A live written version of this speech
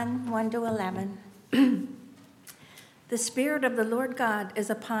1 to 11. The Spirit of the Lord God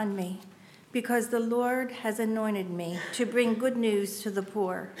is upon me, because the Lord has anointed me to bring good news to the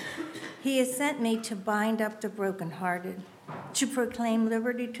poor. He has sent me to bind up the brokenhearted, to proclaim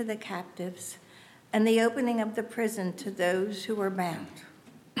liberty to the captives, and the opening of the prison to those who are bound,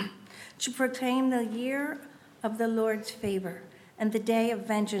 to proclaim the year of the Lord's favor and the day of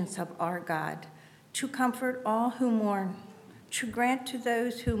vengeance of our God, to comfort all who mourn, to grant to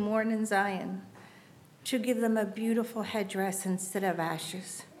those who mourn in Zion, to give them a beautiful headdress instead of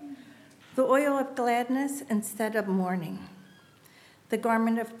ashes, the oil of gladness instead of mourning, the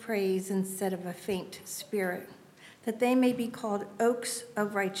garment of praise instead of a faint spirit, that they may be called oaks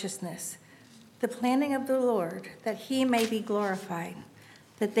of righteousness, the planting of the Lord, that he may be glorified,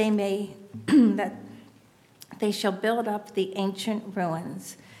 that they shall build up the ancient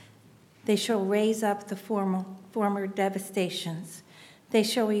ruins. They shall raise up the former devastations. They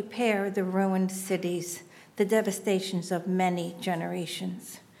shall repair the ruined cities, the devastations of many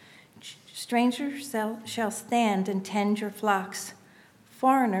generations. Strangers shall stand and tend your flocks.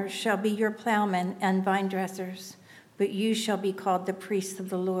 Foreigners shall be your plowmen and vine dressers, but you shall be called the priests of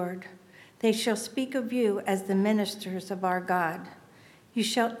the Lord. They shall speak of you as the ministers of our God. You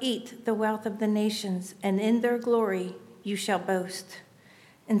shall eat the wealth of the nations, and in their glory you shall boast.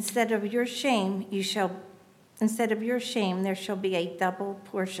 Instead of your shame, there shall be a double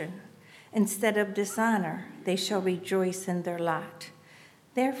portion. Instead of dishonor, they shall rejoice in their lot.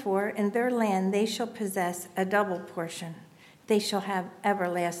 Therefore, in their land they shall possess a double portion. They shall have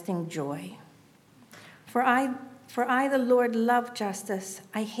everlasting joy. For I, the Lord, love justice.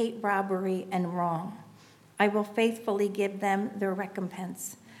 I hate robbery and wrong. I will faithfully give them their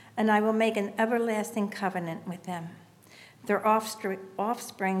recompense, and I will make an everlasting covenant with them. Their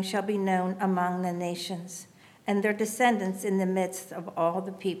offspring shall be known among the nations, and their descendants in the midst of all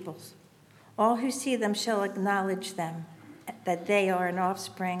the peoples. All who see them shall acknowledge them, that they are an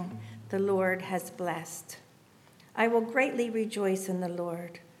offspring the Lord has blessed. I will greatly rejoice in the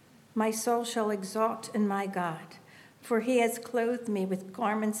Lord. My soul shall exult in my God, for he has clothed me with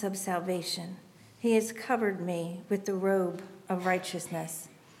garments of salvation. He has covered me with the robe of righteousness.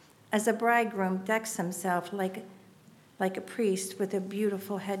 As a bridegroom decks himself like a priest with a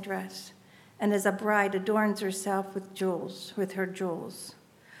beautiful headdress, and as a bride adorns herself with her jewels.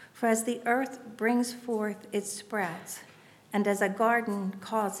 For as the earth brings forth its sprouts, and as a garden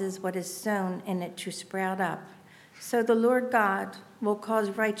causes what is sown in it to sprout up, so the Lord God will cause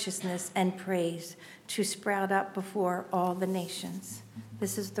righteousness and praise to sprout up before all the nations.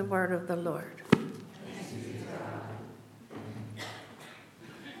 This is the word of the Lord.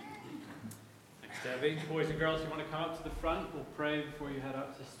 Debbie, boys and girls, you want to come up to the front? We'll pray before you head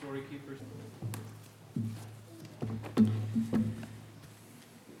up to Story Keepers.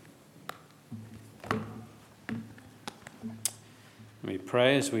 Let me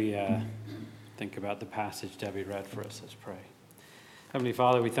pray as we think about the passage Debbie read for us. Let's pray. Heavenly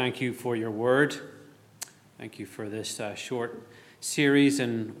Father, we thank you for your word. Thank you for this short series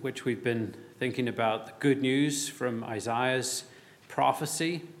in which we've been thinking about the good news from Isaiah's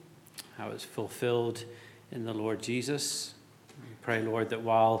prophecy, how it's fulfilled in the Lord Jesus. We pray, Lord, that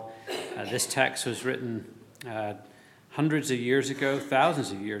while this text was written hundreds of years ago,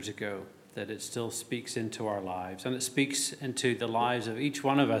 thousands of years ago, that it still speaks into our lives, and it speaks into the lives of each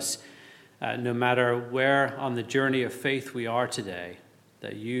one of us, no matter where on the journey of faith we are today,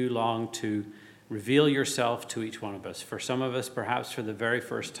 that you long to reveal yourself to each one of us. For some of us, perhaps for the very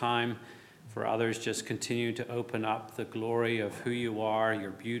first time. For others, just continue to open up the glory of who you are,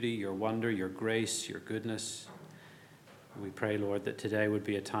 your beauty, your wonder, your grace, your goodness. We pray, Lord, that today would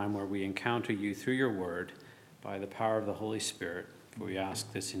be a time where we encounter you through your word by the power of the Holy Spirit. For we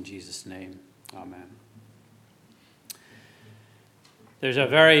ask this in Jesus' name. Amen. There's a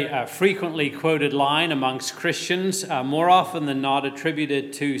very frequently quoted line amongst Christians, more often than not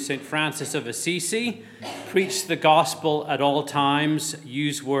attributed to St. Francis of Assisi: preach the gospel at all times,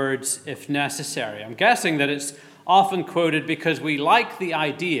 use words if necessary. I'm guessing that it's often quoted because we like the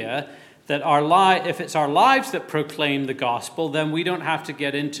idea that if it's our lives that proclaim the gospel, then we don't have to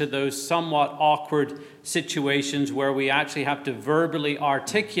get into those somewhat awkward situations where we actually have to verbally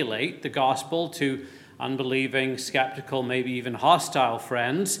articulate the gospel to unbelieving, skeptical, maybe even hostile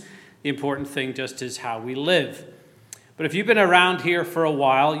friends. The important thing just is how we live. But if you've been around here for a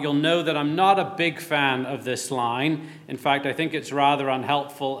while, you'll know that I'm not a big fan of this line. In fact, I think it's rather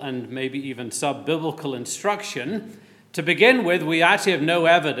unhelpful and maybe even sub-biblical instruction. To begin with, we actually have no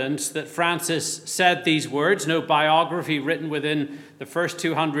evidence that Francis said these words, no biography written within the first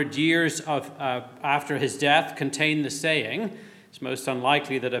 200 years of after his death contained the saying. It's most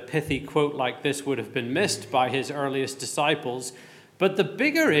unlikely that a pithy quote like this would have been missed by his earliest disciples. But the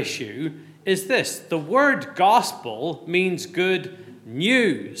bigger issue is this: the word gospel means good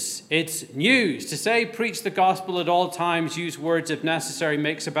news. It's news. To say preach the gospel at all times, use words if necessary,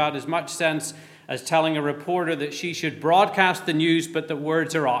 makes about as much sense as telling a reporter that she should broadcast the news, but that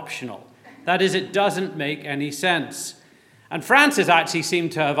words are optional. That is, it doesn't make any sense. And Francis actually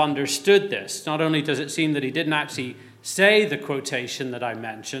seemed to have understood this. Not only does it seem that he didn't actually say the quotation that I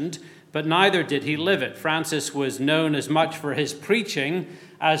mentioned, but neither did he live it. Francis was known as much for his preaching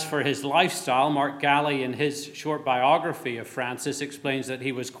as for his lifestyle. Mark Galli, in his short biography of Francis, explains that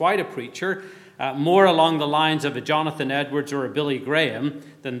he was quite a preacher, more along the lines of a Jonathan Edwards or a Billy Graham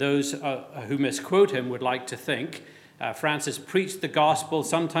than those who misquote him would like to think. Francis preached the gospel,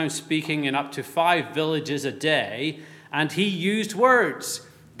 sometimes speaking in up to 5 villages a day, and he used words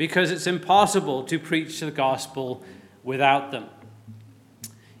because it's impossible to preach the gospel without them.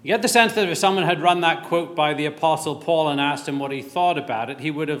 You get the sense that if someone had run that quote by the Apostle Paul and asked him what he thought about it,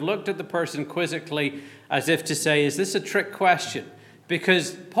 he would have looked at the person quizzically as if to say, is this a trick question?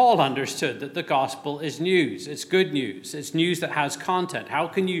 Because Paul understood that the gospel is news. It's good news. It's news that has content. How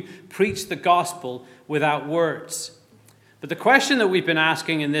can you preach the gospel without words? But the question that we've been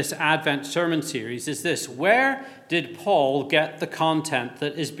asking in this Advent sermon series is this: where did Paul get the content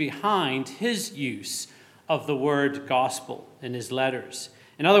that is behind his use of the word gospel in his letters?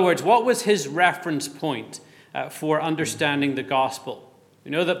 In other words, what was his reference point for understanding the gospel?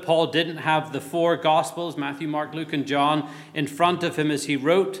 We know that Paul didn't have the 4 Gospels, Matthew, Mark, Luke, and John, in front of him as he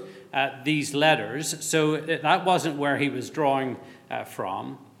wrote these letters, so that wasn't where he was drawing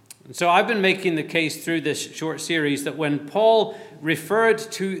from. And so I've been making the case through this short series that when Paul referred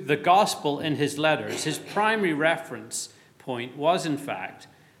to the gospel in his letters, his primary reference point was, in fact,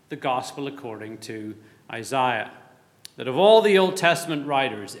 the gospel according to Isaiah. That of all the Old Testament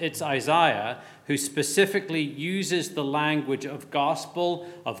writers, it's Isaiah who specifically uses the language of gospel,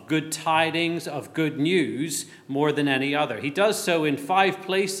 of good tidings, of good news more than any other. He does so in 5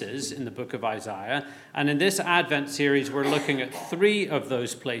 places in the book of Isaiah, and in this Advent series we're looking at 3 of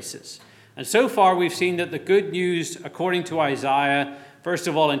those places. And so far we've seen that the good news according to Isaiah, first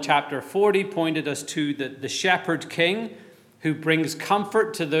of all in chapter 40, pointed us to the shepherd king, who brings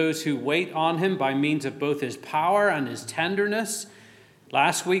comfort to those who wait on him by means of both his power and his tenderness.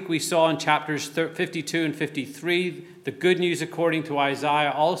 Last week we saw in chapters 52 and 53, the good news according to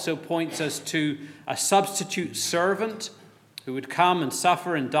Isaiah also points us to a substitute servant who would come and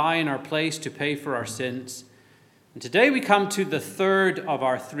suffer and die in our place to pay for our sins. And today we come to the third of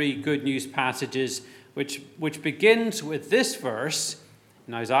our 3 good news passages, which begins with this verse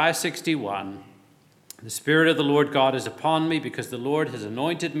in Isaiah 61. The Spirit of the Lord God is upon me, because the Lord has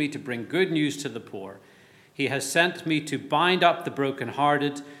anointed me to bring good news to the poor. He has sent me to bind up the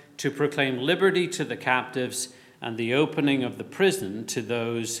brokenhearted, to proclaim liberty to the captives, and the opening of the prison to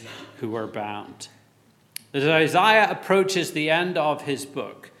those who are bound. As Isaiah approaches the end of his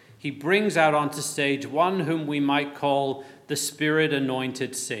book, he brings out onto stage one whom we might call the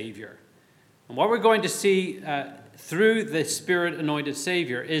Spirit-anointed Savior. And what we're going to see through the Spirit-anointed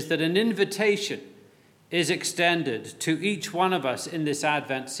Savior is that an invitation is extended to each one of us in this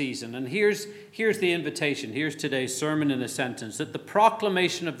Advent season. And here's the invitation. Here's today's sermon in a sentence: that the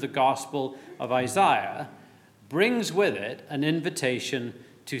proclamation of the gospel of Isaiah brings with it an invitation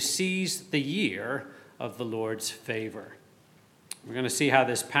to seize the year of the Lord's favor. We're going to see how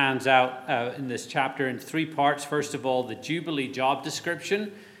this pans out in this chapter in 3 parts. First of all, the Jubilee job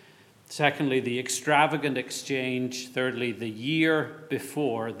description. Secondly, the extravagant exchange. Thirdly, the year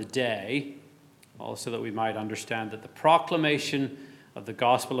before the day. Also that we might understand that the proclamation of the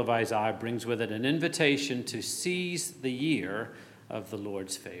gospel of Isaiah brings with it an invitation to seize the year of the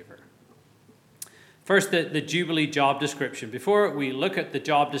Lord's favor. First, the Jubilee job description. Before we look at the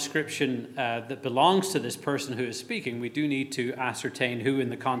job description that belongs to this person who is speaking, we do need to ascertain who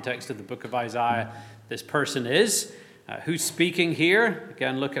in the context of the book of Isaiah this person is. Who's speaking here?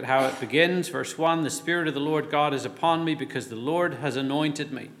 Again, look at how it begins. Verse 1, the Spirit of the Lord God is upon me, because the Lord has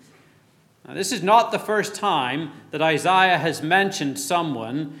anointed me. Now, this is not the first time that Isaiah has mentioned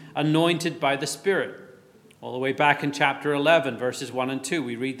someone anointed by the Spirit. All the way back in chapter 11, verses 1 and 2,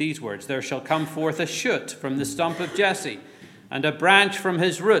 we read these words: there shall come forth a shoot from the stump of Jesse, and a branch from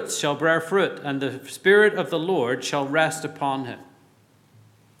his roots shall bear fruit, and the Spirit of the Lord shall rest upon him.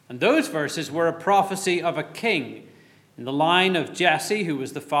 And those verses were a prophecy of a king in the line of Jesse, who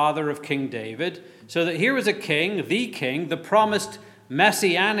was the father of King David. So that here was a king, the promised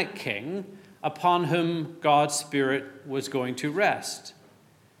Messianic king, upon whom God's Spirit was going to rest.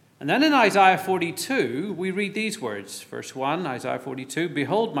 And then in Isaiah 42, we read these words. Verse 1, Isaiah 42,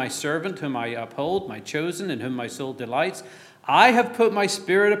 "Behold my servant whom I uphold, my chosen in whom my soul delights. I have put my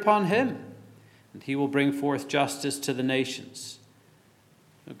spirit upon him, and he will bring forth justice to the nations."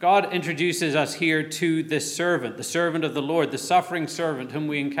 God introduces us here to this servant, the servant of the Lord, the suffering servant whom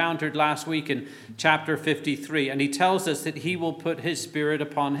we encountered last week in chapter 53. And he tells us that he will put his spirit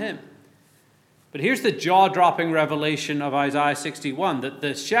upon him. But here's the jaw-dropping revelation of Isaiah 61, that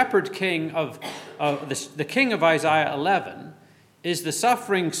the shepherd king the king of Isaiah 11 is the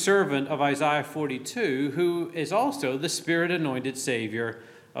suffering servant of Isaiah 42, who is also the Spirit-anointed Savior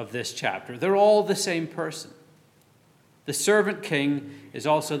of this chapter. They're all the same person. The servant king is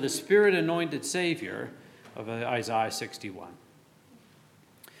also the Spirit-anointed Savior of Isaiah 61.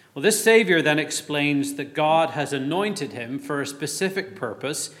 Well, this Savior then explains that God has anointed him for a specific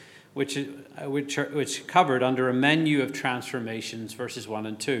purpose, which covered under a menu of transformations, verses 1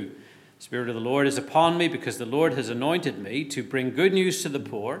 and 2. "The Spirit of the Lord is upon me, because the Lord has anointed me to bring good news to the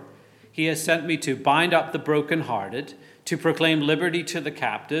poor. He has sent me to bind up the brokenhearted, to proclaim liberty to the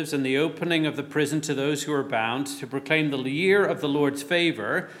captives and the opening of the prison to those who are bound, to proclaim the year of the Lord's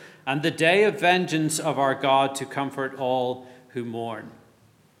favor and the day of vengeance of our God, to comfort all who mourn."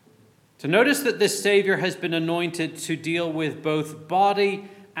 So notice that this Savior has been anointed to deal with both body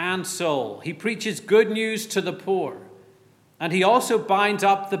and soul. He preaches good news to the poor, and he also binds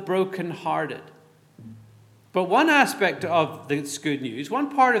up the brokenhearted. But one aspect of this good news, one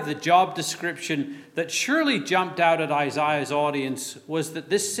part of the job description that surely jumped out at Isaiah's audience, was that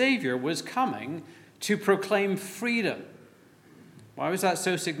this Savior was coming to proclaim freedom. Why was that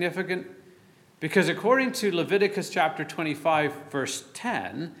so significant? Because according to Leviticus chapter 25, verse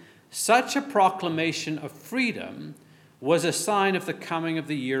 10, such a proclamation of freedom was a sign of the coming of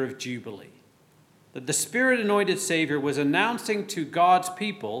the year of Jubilee. That the Spirit-anointed Savior was announcing to God's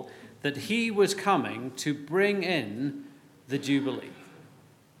people that he was coming to bring in the Jubilee.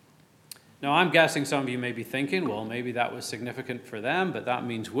 Now, I'm guessing some of you may be thinking, well, maybe that was significant for them, but that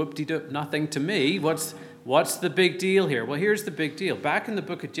means whoop-de-doop, nothing to me. What's the big deal here? Well, here's the big deal. Back in the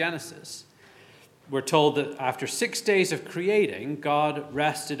book of Genesis, we're told that after 6 days of creating, God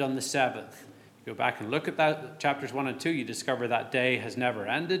rested on the seventh. You go back and look at that, chapters 1 and 2, you discover that day has never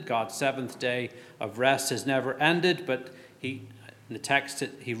ended. God's seventh day of rest has never ended, but in the text,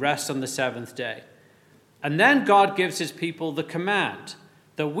 he rests on the seventh day. And then God gives his people the command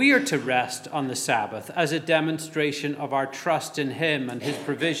that we are to rest on the Sabbath as a demonstration of our trust in him and his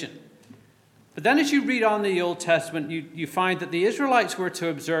provision. But then as you read on the Old Testament, you find that the Israelites were to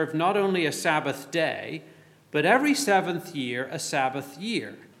observe not only a Sabbath day, but every seventh year a Sabbath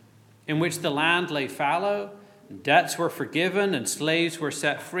year, in which the land lay fallow, debts were forgiven, and slaves were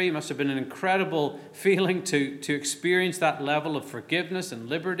set free. It must have been an incredible feeling to experience that level of forgiveness and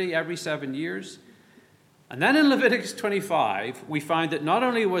liberty every 7 years. And then in Leviticus 25, we find that not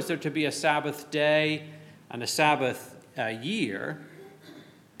only was there to be a Sabbath day and a Sabbath year,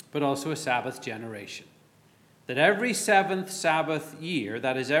 but also a Sabbath generation. That every seventh Sabbath year,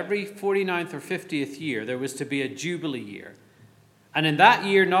 that is every 49th or 50th year, there was to be a Jubilee year. And in that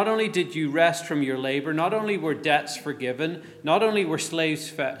year, not only did you rest from your labor, not only were debts forgiven, not only were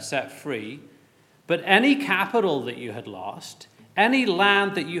slaves set free, but any capital that you had lost, any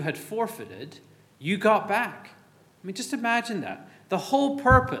land that you had forfeited, you got back. I mean, just imagine that. The whole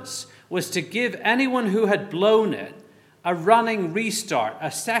purpose was to give anyone who had blown it a running restart,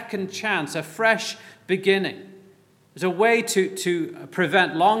 a second chance, a fresh beginning. It was a way to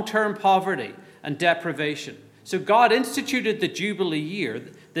prevent long-term poverty and deprivation. So God instituted the Jubilee year,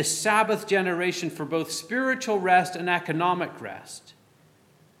 the Sabbath generation, for both spiritual rest and economic rest.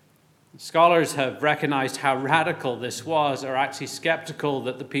 Scholars have recognized how radical this was, or actually skeptical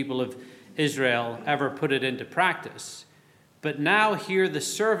that the people of Israel ever put it into practice. But now here the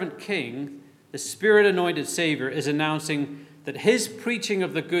servant king, the Spirit-anointed Savior, is announcing that his preaching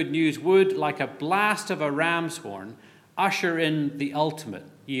of the good news would, like a blast of a ram's horn, usher in the ultimate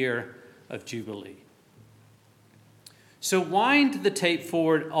year of Jubilee. So wind the tape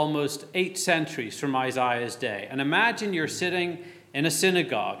forward almost 8 centuries from Isaiah's day, and imagine you're sitting in a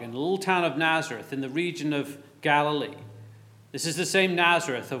synagogue in the little town of Nazareth in the region of Galilee. This is the same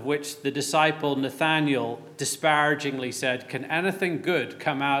Nazareth of which the disciple Nathanael disparagingly said, "Can anything good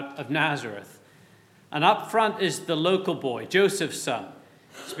come out of Nazareth?" And up front is the local boy, Joseph's son.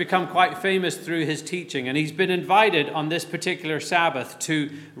 He's become quite famous through his teaching, and he's been invited on this particular Sabbath to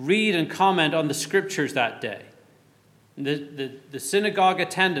read and comment on the scriptures that day. The synagogue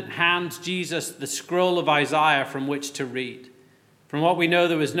attendant hands Jesus the scroll of Isaiah from which to read. From what we know,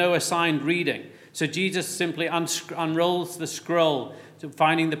 there was no assigned reading. So Jesus simply unrolls the scroll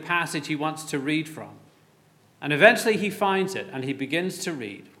finding the passage he wants to read from. And eventually he finds it, and he begins to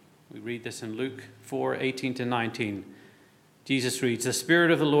read. We read this in Luke 4:18-19. Jesus reads, "The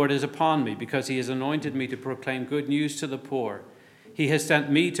Spirit of the Lord is upon me, because he has anointed me to proclaim good news to the poor. He has sent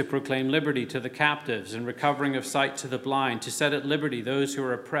me to proclaim liberty to the captives and recovering of sight to the blind, to set at liberty those who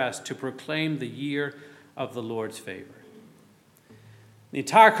are oppressed, to proclaim the year of the Lord's favor." The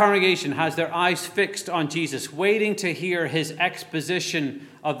entire congregation has their eyes fixed on Jesus, waiting to hear his exposition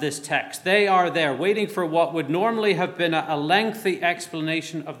of this text. They are there, waiting for what would normally have been a lengthy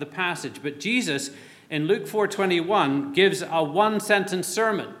explanation of the passage. But Jesus, in Luke 4:21, gives a one-sentence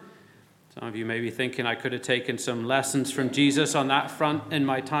sermon. Some of you may be thinking I could have taken some lessons from Jesus on that front in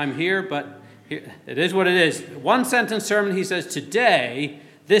my time here, but it is what it is. One-sentence sermon, he says, "Today,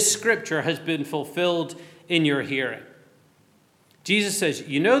 this scripture has been fulfilled in your hearing." Jesus says,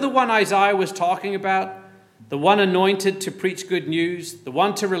 you know the one Isaiah was talking about? The one anointed to preach good news, the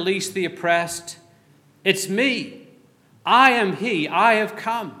one to release the oppressed? It's me. I am he. I have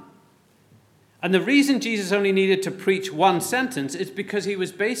come. And the reason Jesus only needed to preach one sentence is because he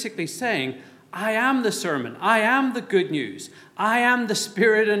was basically saying, I am the sermon. I am the good news. I am the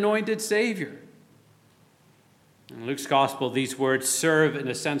Spirit-anointed Savior. In Luke's gospel, these words serve, in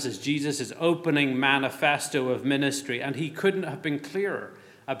a sense, as Jesus' opening manifesto of ministry, and he couldn't have been clearer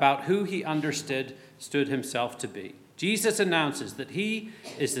about who he understood himself to be. Jesus announces that he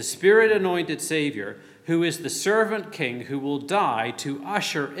is the Spirit-anointed Savior, who is the servant king who will die to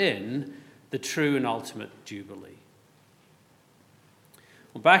usher in the true and ultimate Jubilee.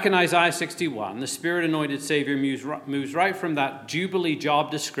 Well, back in Isaiah 61, the Spirit-anointed Savior moves right from that Jubilee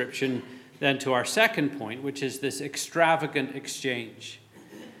job description then to our second point, which is this extravagant exchange.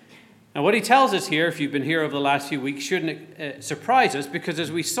 Now, what he tells us here, if you've been here over the last few weeks, shouldn't surprise us, because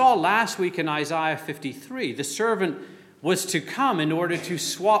as we saw last week in Isaiah 53, the servant was to come in order to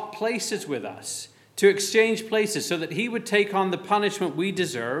swap places with us, to exchange places, so that he would take on the punishment we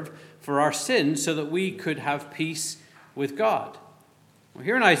deserve for our sins, so that we could have peace with God. Well,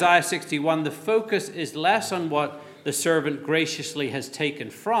 here in Isaiah 61, the focus is less on what the servant graciously has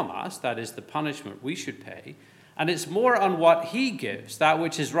taken from us, that is the punishment we should pay, and it's more on what he gives, that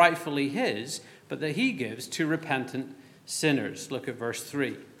which is rightfully his, but that he gives to repentant sinners. Look at verse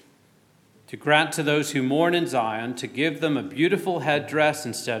 3. To grant to those who mourn in Zion, to give them a beautiful headdress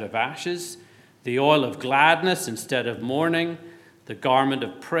instead of ashes, the oil of gladness instead of mourning, the garment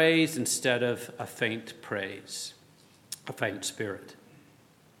of praise instead of a faint praise, a faint spirit.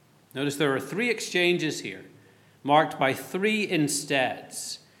 Notice there are three exchanges here, marked by three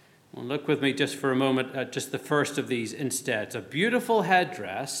insteads. Well, look with me just for a moment at just the first of these insteads. A beautiful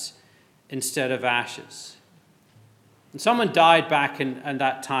headdress instead of ashes. When someone died back in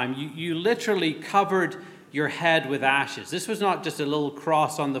that time, you literally covered your head with ashes. This was not just a little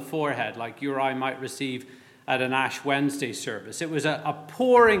cross on the forehead like you or I might receive at an Ash Wednesday service. It was a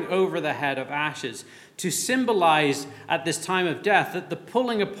pouring over the head of ashes to symbolize at this time of death that the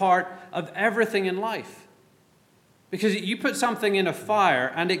pulling apart of everything in life. Because you put something in a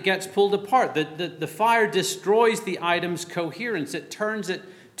fire and it gets pulled apart. The fire destroys the item's coherence. It turns it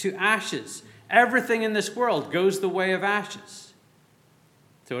to ashes. Everything in this world goes the way of ashes.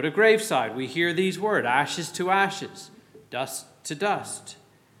 So at a graveside, we hear these words, ashes to ashes, dust to dust.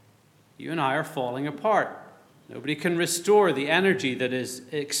 You and I are falling apart. Nobody can restore the energy that is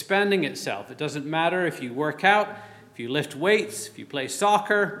expending itself. It doesn't matter if you work out, if you lift weights, if you play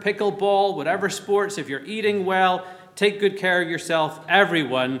soccer, pickleball, whatever sports, if you're eating well, take good care of yourself.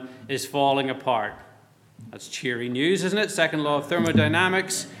 Everyone is falling apart. That's cheery news, isn't it? Second law of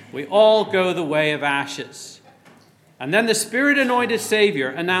thermodynamics. We all go the way of ashes. And then the Spirit-anointed Savior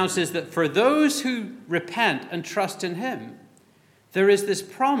announces that for those who repent and trust in him, there is this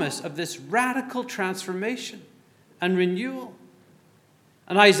promise of this radical transformation and renewal.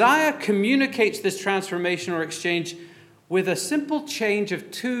 And Isaiah communicates this transformation or exchange with a simple change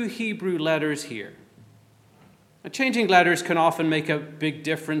of two Hebrew letters here. Now, changing letters can often make a big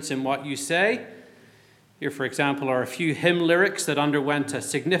difference in what you say. Here, for example, are a few hymn lyrics that underwent a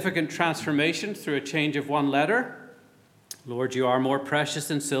significant transformation through a change of one letter. Lord, you are more precious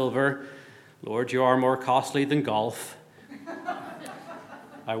than silver. Lord, you are more costly than golf.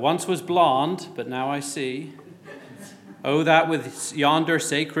 I once was blonde, but now I see. Oh, that with yonder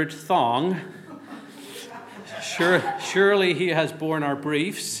sacred thong. Surely he has borne our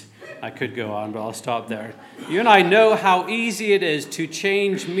briefs. I could go on, but I'll stop there. You and I know how easy it is to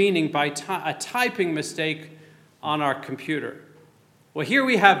change meaning by a typing mistake on our computer. Well, here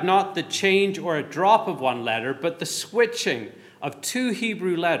we have not the change or a drop of one letter, but the switching of two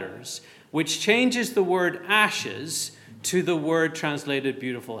Hebrew letters, which changes the word ashes to the word translated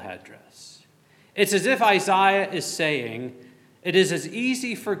beautiful headdress. It's as if Isaiah is saying, it is as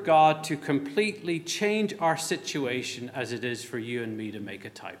easy for God to completely change our situation as it is for you and me to make a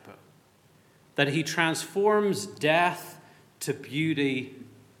typo. That he transforms death to beauty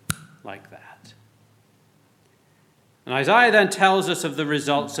like that. And Isaiah then tells us of the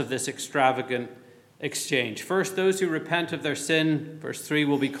results of this extravagant exchange. First, those who repent of their sin, verse 3,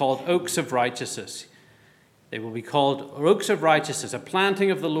 will be called oaks of righteousness. They will be called oaks of righteousness, a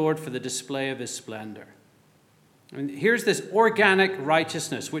planting of the Lord for the display of his splendor. And here's this organic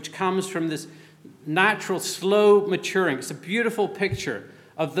righteousness which comes from this natural, slow maturing. It's a beautiful picture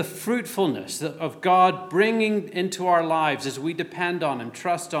of the fruitfulness of God bringing into our lives as we depend on him,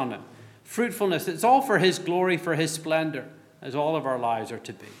 trust on him. Fruitfulness, it's all for his glory, for his splendor, as all of our lives are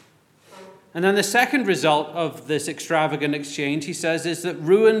to be. And then the second result of this extravagant exchange, he says, is that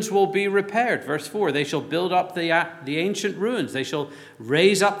ruins will be repaired. Verse 4, they shall build up the ancient ruins. They shall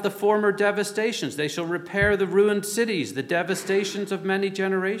raise up the former devastations. They shall repair the ruined cities, the devastations of many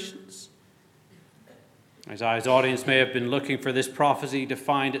generations. Isaiah's audience may have been looking for this prophecy to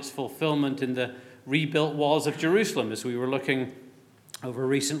find its fulfillment in the rebuilt walls of Jerusalem, as we were looking over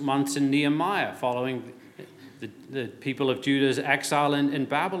recent months in Nehemiah, following the people of Judah's exile in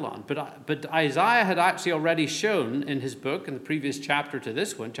Babylon. But Isaiah had actually already shown in his book, in the previous chapter to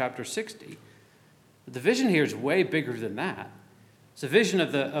this one, chapter 60, that the vision here is way bigger than that. It's a vision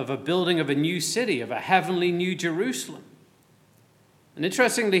of a building of a new city, of a heavenly new Jerusalem. And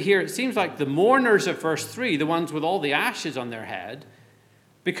interestingly here, it seems like the mourners of verse 3, the ones with all the ashes on their head,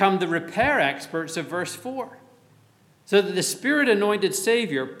 become the repair experts of verse 4. So that the Spirit-anointed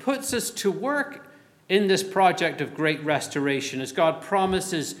Savior puts us to work in this project of great restoration, as God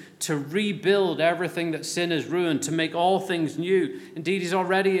promises to rebuild everything that sin has ruined, to make all things new. Indeed, he's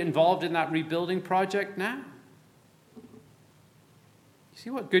already involved in that rebuilding project now. You see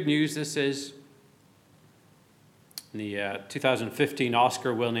what good news this is? In the 2015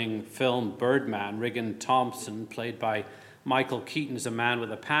 Oscar-winning film Birdman, Regan Thompson, played by Michael Keaton, is a man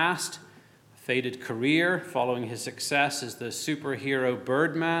with a past, a faded career following his success as the superhero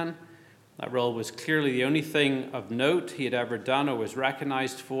Birdman. That role was clearly the only thing of note he had ever done or was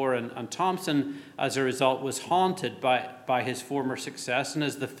recognized for, and Thompson, as a result, was haunted by his former success. And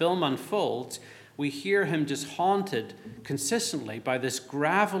as the film unfolds, we hear him just haunted consistently by this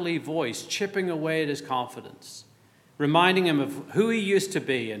gravelly voice chipping away at his confidence, reminding him of who he used to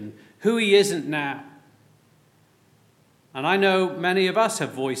be and who he isn't now. And I know many of us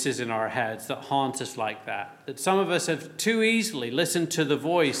have voices in our heads that haunt us like that some of us have too easily listened to the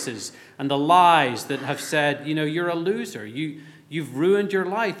voices and the lies that have said, you know, you're a loser, you've ruined your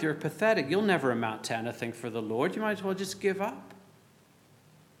life, you're pathetic, you'll never amount to anything for the Lord, you might as well just give up.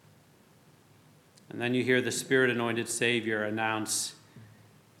 And then you hear the Spirit-anointed Savior announce,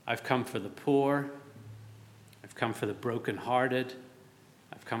 I've come for the poor, I've come for the brokenhearted,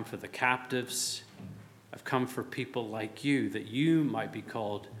 I've come for the captives, I've come for people like you, that you might be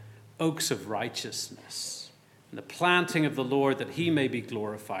called oaks of righteousness, and the planting of the Lord, that he may be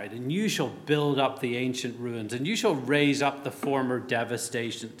glorified. And you shall build up the ancient ruins, and you shall raise up the former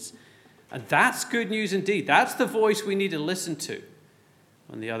devastations. And that's good news indeed. That's the voice we need to listen to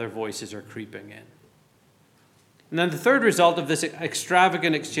when the other voices are creeping in. And then the third result of this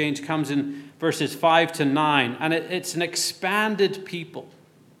extravagant exchange comes in verses 5 to 9, and it's an expanded people.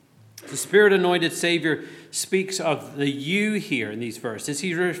 The Spirit-anointed Savior speaks of the you here in these verses.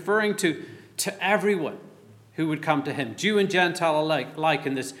 He's referring to everyone who would come to him, Jew and Gentile alike,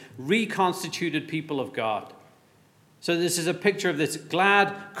 in this reconstituted people of God. So this is a picture of this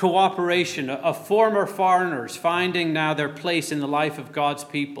glad cooperation of former foreigners finding now their place in the life of God's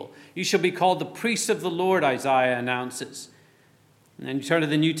people. You shall be called the priests of the Lord, Isaiah announces. And then you turn to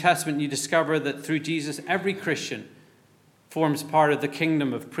the New Testament and you discover that through Jesus, every Christian forms part of the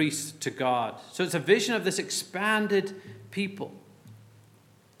kingdom of priests to God. So it's a vision of this expanded people.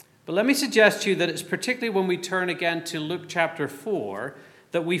 But let me suggest to you that it's particularly when we turn again to Luke chapter 4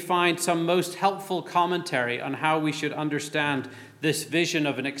 that we find some most helpful commentary on how we should understand this vision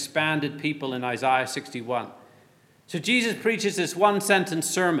of an expanded people in Isaiah 61. So Jesus preaches this one-sentence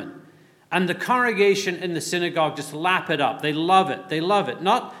sermon, and the congregation in the synagogue just lap it up. They love it. They love it.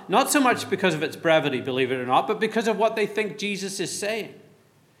 Not so much because of its brevity, believe it or not, but because of what they think Jesus is saying.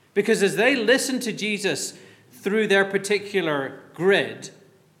 Because as they listen to Jesus through their particular grid,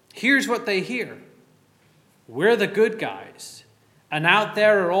 here's what they hear. We're the good guys, and out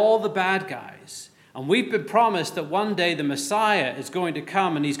there are all the bad guys. And we've been promised that one day the Messiah is going to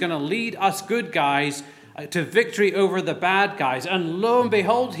come, and he's going to lead us good guys to victory over the bad guys. And lo and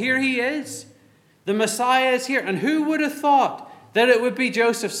behold, here he is. The Messiah is here. And who would have thought that it would be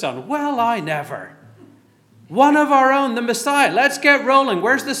Joseph's son? Well, I never. One of our own, the Messiah. Let's get rolling.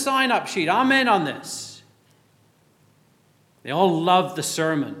 Where's the sign-up sheet? I'm in on this. They all love the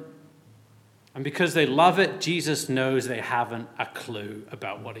sermon. And because they love it, Jesus knows they haven't a clue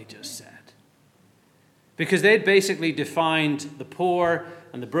about what he just said. Because they'd basically defined the poor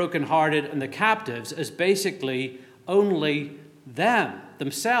and the brokenhearted and the captives as basically only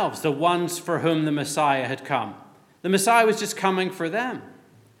themselves, the ones for whom the Messiah had come. The Messiah was just coming for them.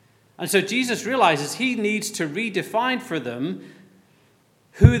 And so Jesus realizes he needs to redefine for them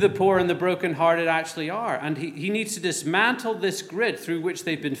who the poor and the brokenhearted actually are. And he needs to dismantle this grid through which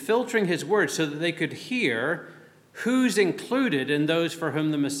they've been filtering his word so that they could hear who's included in those for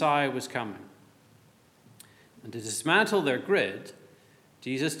whom the Messiah was coming. And to dismantle their grid,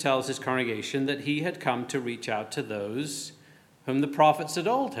 Jesus tells his congregation that he had come to reach out to those whom the prophets of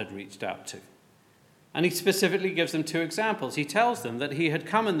old had reached out to. And he specifically gives them two examples. He tells them that he had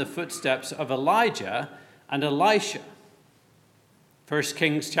come in the footsteps of Elijah and Elisha. 1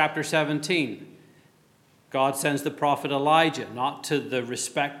 Kings chapter 17. God sends the prophet Elijah, not to the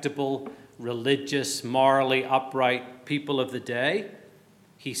respectable, religious, morally upright people of the day.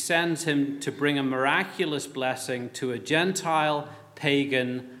 He sends him to bring a miraculous blessing to a Gentile,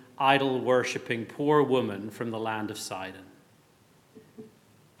 pagan, idol-worshipping poor woman from the land of Sidon.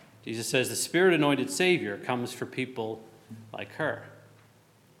 Jesus says the Spirit-anointed Savior comes for people like her.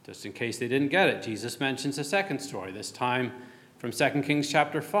 Just in case they didn't get it, Jesus mentions a second story, this time from 2 Kings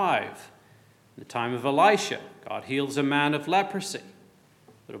chapter 5. In the time of Elisha, God heals a man of leprosy.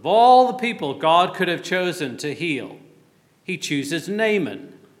 But of all the people God could have chosen to heal, he chooses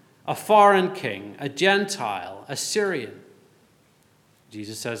Naaman, a foreign king, a Gentile, a Syrian.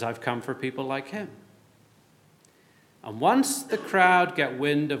 Jesus says, I've come for people like him. And once the crowd get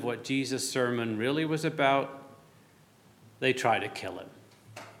wind of what Jesus' sermon really was about, they try to kill him.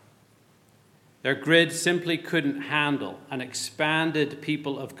 Their grid simply couldn't handle an expanded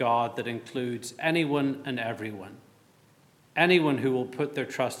people of God that includes anyone and everyone. Anyone who will put their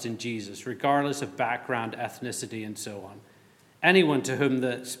trust in Jesus, regardless of background, ethnicity, and so on. Anyone to whom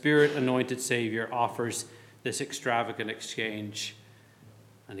the Spirit-anointed Savior offers this extravagant exchange,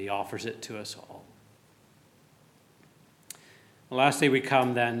 and he offers it to us all. Lastly, we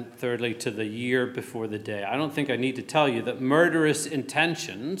come then, thirdly, to the year before the day. I don't think I need to tell you that murderous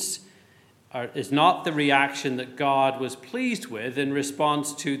intentions is not the reaction that God was pleased with in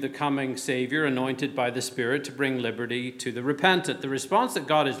response to the coming Savior anointed by the Spirit to bring liberty to the repentant. The response that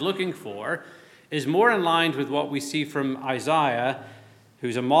God is looking for is more in line with what we see from Isaiah,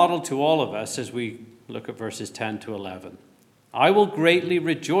 who's a model to all of us as we look at verses 10 to 11. I will greatly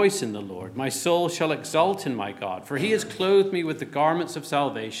rejoice in the Lord. My soul shall exult in my God, for he has clothed me with the garments of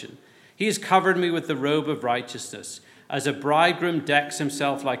salvation. He has covered me with the robe of righteousness, as a bridegroom decks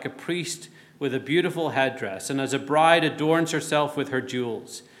himself like a priest with a beautiful headdress, and as a bride adorns herself with her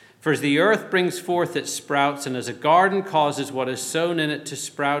jewels. For as the earth brings forth its sprouts, and as a garden causes what is sown in it to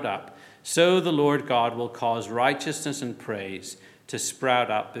sprout up, so the Lord God will cause righteousness and praise to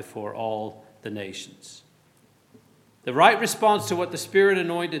sprout up before all the nations. The right response to what the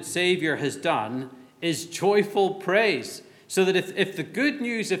Spirit-anointed Savior has done is joyful praise. So that if the good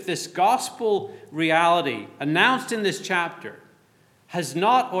news, if this gospel reality announced in this chapter has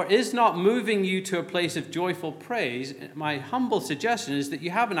not or is not moving you to a place of joyful praise, my humble suggestion is that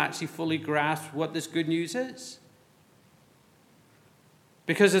you haven't actually fully grasped what this good news is.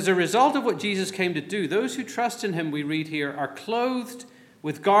 Because as a result of what Jesus came to do, those who trust in him, we read here, are clothed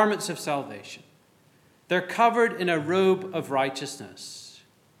with garments of salvation. They're covered in a robe of righteousness.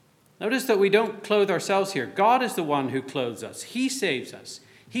 Notice that we don't clothe ourselves here. God is the one who clothes us. He saves us.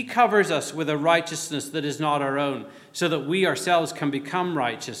 He covers us with a righteousness that is not our own, so that we ourselves can become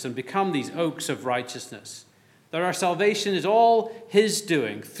righteous and become these oaks of righteousness. That our salvation is all his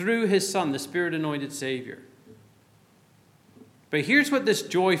doing through his Son, the Spirit-anointed Savior. But here's what this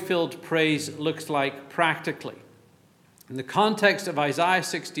joy-filled praise looks like practically. In the context of Isaiah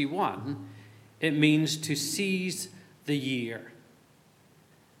 61, it means to seize the year.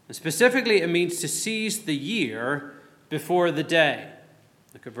 And specifically, it means to seize the year before the day.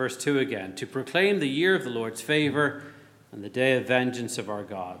 Look at verse 2 again. To proclaim the year of the Lord's favor and the day of vengeance of our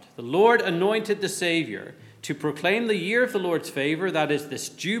God. The Lord anointed the Savior to proclaim the year of the Lord's favor, that is this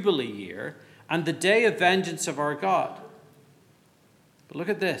Jubilee year, and the day of vengeance of our God. But look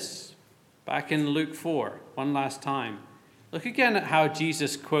at this. Back in Luke 4, one last time. Look again at how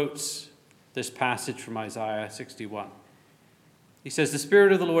Jesus quotes this passage from Isaiah 61. He says, "The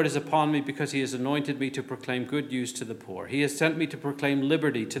Spirit of the Lord is upon me because he has anointed me to proclaim good news to the poor. He has sent me to proclaim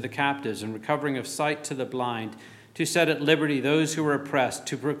liberty to the captives and recovering of sight to the blind, to set at liberty those who are oppressed,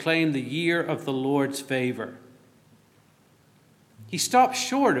 to proclaim the year of the Lord's favor." He stops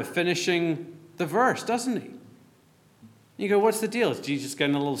short of finishing the verse, doesn't he? You go, what's the deal? Is Jesus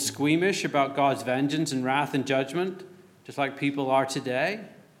getting a little squeamish about God's vengeance and wrath and judgment, just like people are today?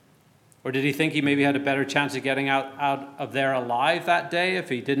 Or did he think he maybe had a better chance of getting out of there alive that day if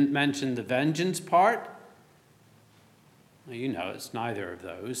he didn't mention the vengeance part? Well, you know, it's neither of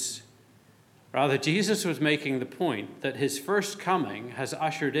those. Rather, Jesus was making the point that his first coming has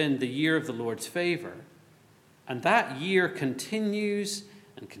ushered in the year of the Lord's favor. And that year continues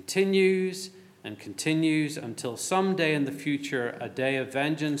and continues and continues until someday in the future, a day of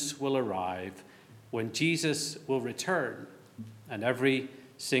vengeance will arrive when Jesus will return and every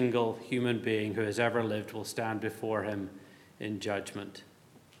single human being who has ever lived will stand before him in judgment.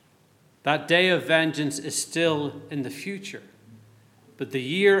 That day of vengeance is still in the future, but the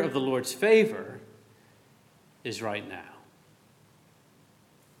year of the Lord's favor is right now.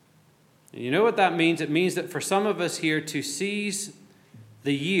 And you know what that means? It means that for some of us here, to seize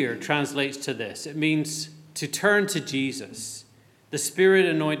the year translates to this. It means to turn to Jesus, the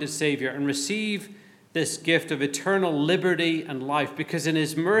Spirit-anointed Savior, and receive this gift of eternal liberty and life, because in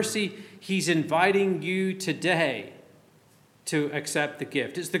his mercy, he's inviting you today to accept the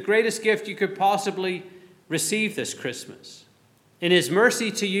gift. It's the greatest gift you could possibly receive this Christmas. In his mercy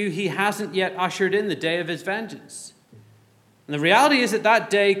to you, he hasn't yet ushered in the day of his vengeance. And the reality is that that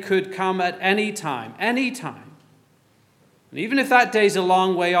day could come at any time, any time. And even if that day's a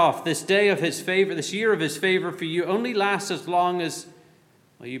long way off, this day of his favor, this year of his favor for you only lasts as long as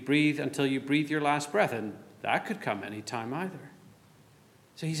you breathe until you breathe your last breath, and that could come any time either.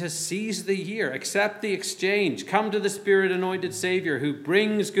 So he says, seize the year, accept the exchange, come to the Spirit-anointed Savior who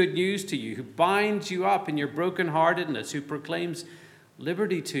brings good news to you, who binds you up in your brokenheartedness, who proclaims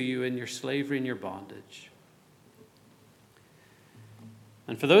liberty to you in your slavery and your bondage.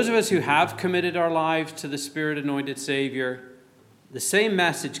 And for those of us who have committed our lives to the Spirit-anointed Savior, the same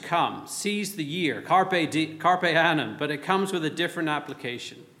message comes. Seize the year, carpe annum, but it comes with a different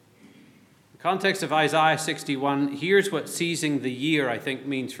application. In the context of Isaiah 61, here's what seizing the year, I think,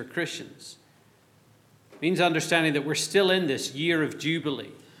 means for Christians. It means understanding that we're still in this year of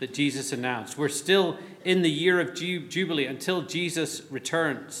Jubilee that Jesus announced. We're still in the year of Jubilee until Jesus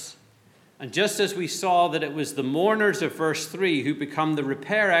returns. And just as we saw that it was the mourners of verse 3 who become the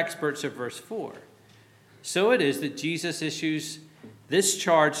repair experts of verse 4, so it is that Jesus issues this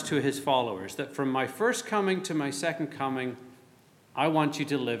charge to his followers, that from my first coming to my second coming, I want you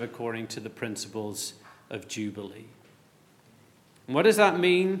to live according to the principles of Jubilee. And what does that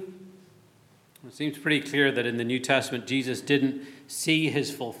mean? It seems pretty clear that in the New Testament, Jesus didn't see his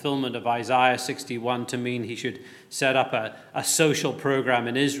fulfillment of Isaiah 61 to mean he should set up a social program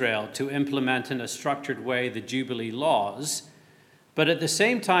in Israel to implement in a structured way the Jubilee laws. But at the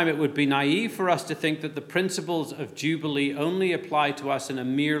same time, it would be naive for us to think that the principles of Jubilee only apply to us in a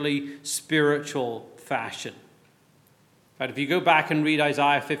merely spiritual fashion. In fact, if you go back and read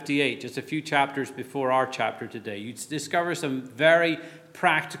Isaiah 58, just a few chapters before our chapter today, you'd discover some very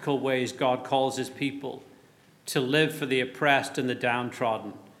practical ways God calls his people to live for the oppressed and the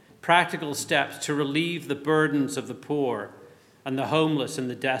downtrodden. Practical steps to relieve the burdens of the poor and the homeless and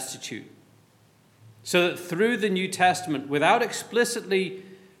the destitute. So that through the New Testament, without explicitly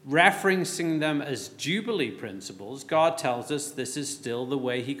referencing them as Jubilee principles, God tells us this is still the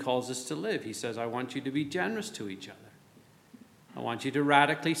way he calls us to live. He says, I want you to be generous to each other. I want you to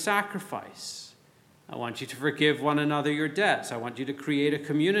radically sacrifice. I want you to forgive one another your debts. I want you to create a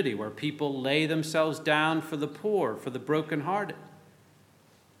community where people lay themselves down for the poor, for the brokenhearted.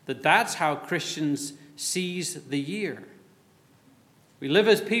 That's how Christians seize the year. We live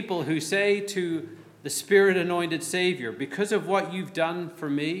as people who say to the Spirit-anointed Savior, because of what you've done for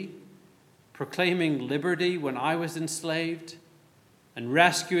me, proclaiming liberty when I was enslaved, and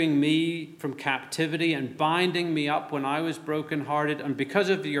rescuing me from captivity and binding me up when I was brokenhearted, and because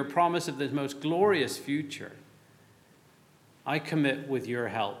of your promise of this most glorious future, I commit with your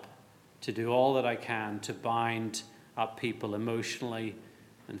help to do all that I can to bind up people emotionally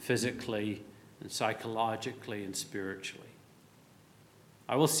and physically and psychologically and spiritually.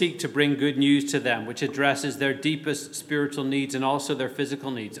 I will seek to bring good news to them, which addresses their deepest spiritual needs and also their physical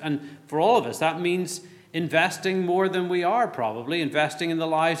needs. And for all of us, that means investing more than we are probably, investing in the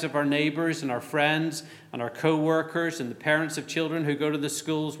lives of our neighbors and our friends and our co-workers and the parents of children who go to the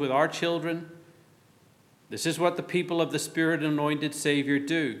schools with our children. This is what the people of the Spirit-anointed Savior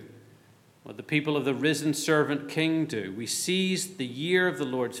do. what the people of the risen servant king do. We seize the year of the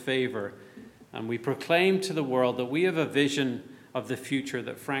Lord's favor, and we proclaim to the world that we have a vision of the future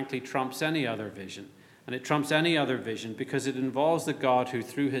that frankly trumps any other vision. And it trumps any other vision because it involves the God who,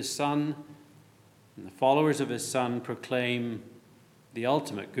 through his Son and the followers of his Son, proclaim the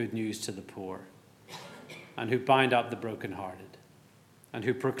ultimate good news to the poor, and who bind up the brokenhearted, and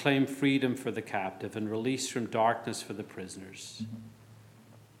who proclaim freedom for the captive and release from darkness for the prisoners.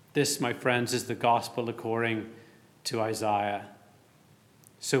 This, my friends, is the gospel according to Isaiah.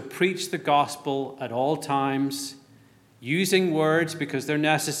 So preach the gospel at all times, using words because they're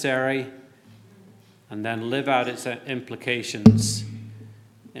necessary, and then live out its implications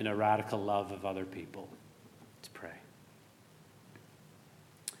in a radical love of other people. Let's pray.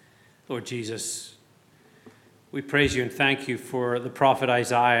 Lord Jesus, we praise you and thank you for the prophet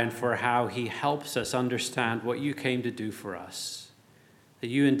Isaiah and for how he helps us understand what you came to do for us. That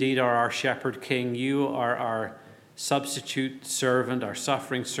you indeed are our shepherd king, you are our substitute servant, our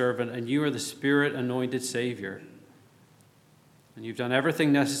suffering servant, and you are the Spirit-anointed Savior. And you've done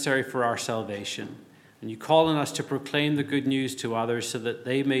everything necessary for our salvation. And you call on us to proclaim the good news to others so that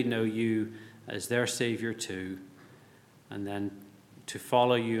they may know you as their Savior too, and then to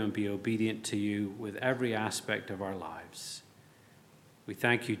follow you and be obedient to you with every aspect of our lives. We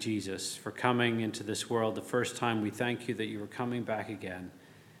thank you, Jesus, for coming into this world the first time. We thank you that you are coming back again,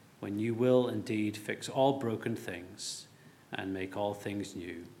 when you will indeed fix all broken things and make all things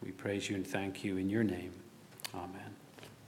new. We praise you and thank you in your name. Amen.